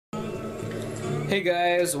Hey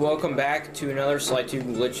guys, welcome back to another Slide 2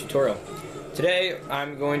 glitch tutorial. Today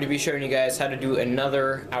I'm going to be showing you guys how to do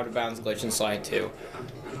another out of bounds glitch in Slide 2,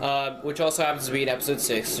 which also happens to be in episode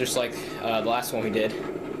 6, just like the last one we did,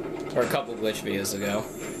 or a couple glitch videos ago.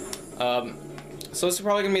 So this is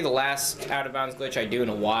probably going to be the last out of bounds glitch I do in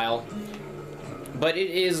a while, but it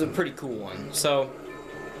is a pretty cool one. So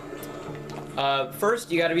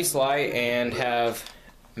first you got to be sly and have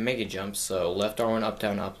mega jumps, so left R1, up,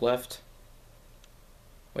 down, up, left.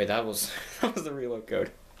 Wait, that was the reload code.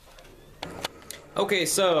 Okay,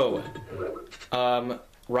 so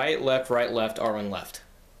right, left, R1, left.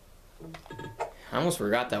 I almost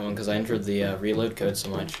forgot that one because I entered the reload code so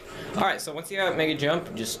much. Alright, so once you have mega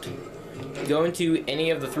jump, just go into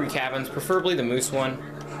any of the 3 cabins, preferably the moose one.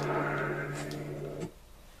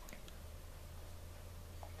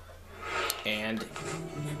 And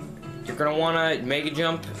you're gonna wanna mega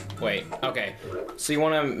jump. Wait, okay. So you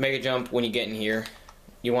wanna mega jump when you get in here.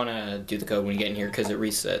 You want to do the code when you get in here because it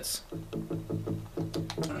resets.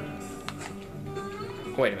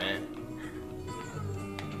 Wait a minute.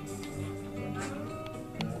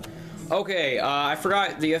 Okay, I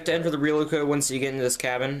forgot that you have to enter the reload code once you get into this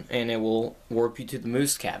cabin, and it will warp you to the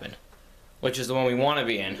moose cabin, which is the one we want to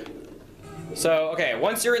be in. So, okay,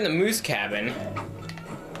 once you're in the moose cabin,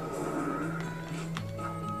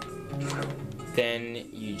 then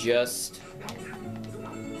you just...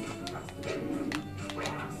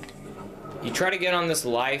 you try to get on this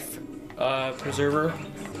life preserver.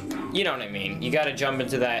 You know what I mean. You gotta jump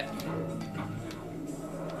into that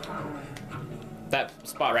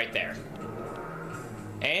spot right there.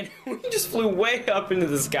 And we just flew way up into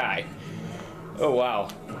the sky. Oh wow.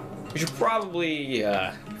 We should probably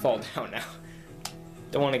fall down now.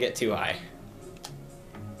 Don't want to get too high.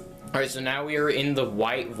 Alright, so now we are in the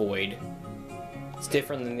white void. It's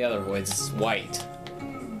different than the other voids. It's white.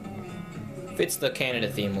 Fits the Canada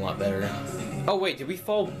theme a lot better. Oh wait, did we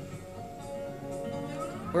fall?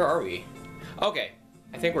 Where are we? Okay,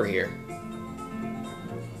 I think we're here.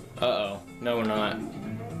 Uh-oh. No, we're not.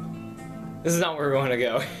 This is not where we want to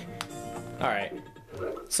go. Alright.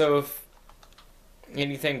 So if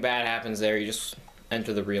anything bad happens there, you just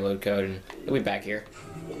enter the reload code and you'll be back here.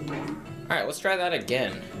 Alright, let's try that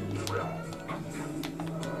again.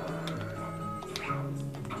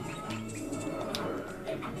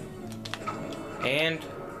 And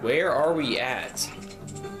where are we at?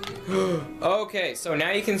 Okay, so now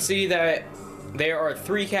you can see that there are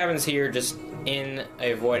 3 cabins here just in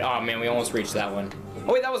a void. Oh man, we almost reached that one.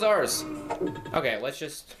 Oh wait, that was ours. Okay, let's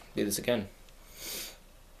just do this again.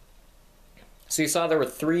 So you saw there were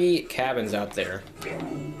 3 cabins out there.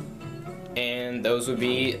 And those would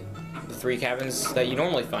be the 3 cabins that you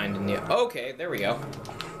normally find in the... Okay, there we go.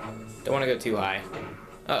 Don't want to go too high.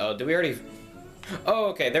 Uh-oh, did we already... Oh,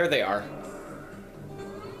 okay, there they are.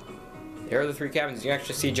 There are the 3 cabins. You can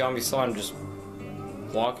actually see Jean Bison just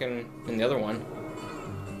walking in the other one.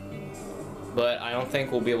 But I don't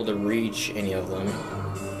think we'll be able to reach any of them.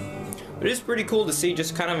 But it is pretty cool to see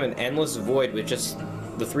just kind of an endless void with just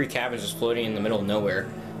the 3 cabins just floating in the middle of nowhere.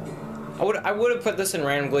 I would have put this in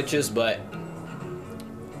random glitches, but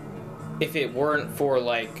if it weren't for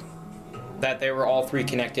like that they were all 3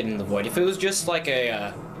 connected in the void. If it was just like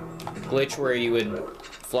a glitch where you would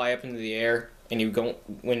fly up into the air and you go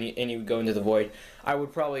would go into the void, I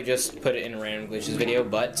would probably just put it in a random glitches video,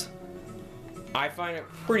 but I find it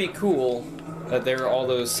pretty cool that there are all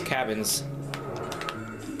those cabins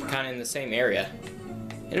kind of in the same area.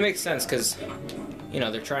 And it makes sense because, you know,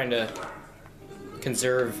 they're trying to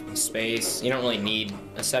conserve space. You don't really need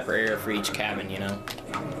a separate area for each cabin, you know.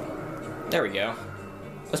 There we go.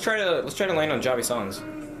 Let's try to land on Jean Bison's.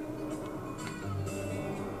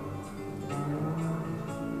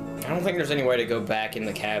 I don't think there's any way to go back in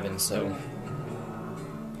the cabin, so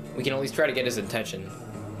we can at least try to get his attention.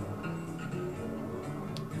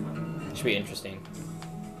 Should be interesting.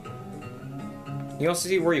 You can also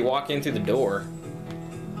see where you walk in through the door.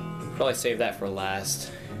 Probably save that for last.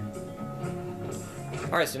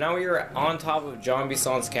 Alright, so now we are on top of Jean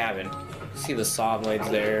Bison's cabin. See the saw blades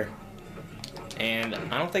there. And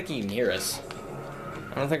I don't think he's near us.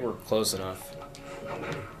 I don't think we're close enough.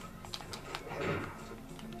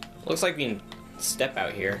 Looks like we can step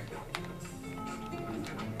out here.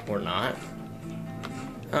 Or not.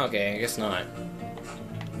 Okay, I guess not.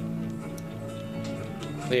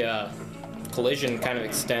 The collision kind of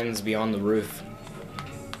extends beyond the roof.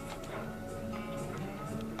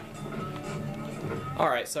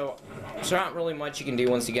 Alright, so there's not really much you can do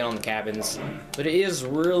once you get on the cabins, but it is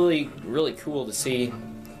really, really cool to see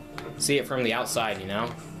it from the outside, you know?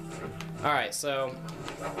 Alright, so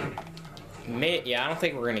Yeah, I don't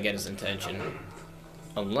think we're gonna get his attention.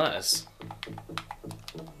 Unless...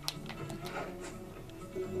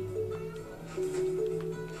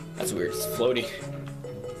 That's weird, it's floating.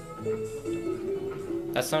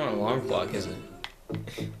 That's not an alarm clock, is it?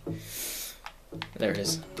 There it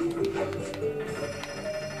is.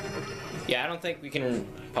 Yeah, I don't think we can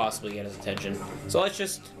possibly get his attention. So let's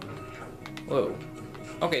just... Whoa.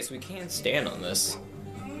 Okay, so we can stand on this.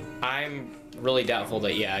 I'm really doubtful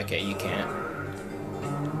that... Yeah, okay, you can't.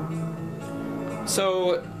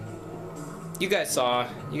 So... You guys saw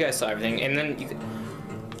everything, and then you could...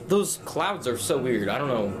 Those clouds are so weird. I don't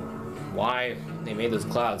know why they made those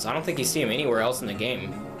clouds. I don't think you see them anywhere else in the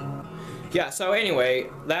game. Yeah, so anyway,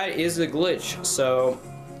 that is a glitch. So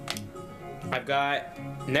I've got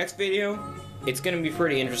next video. It's gonna be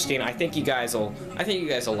pretty interesting. I think you guys will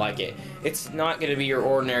like it. It's not gonna be your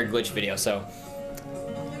ordinary glitch video. So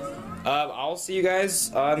I'll see you guys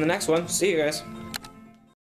in the next one. See you guys.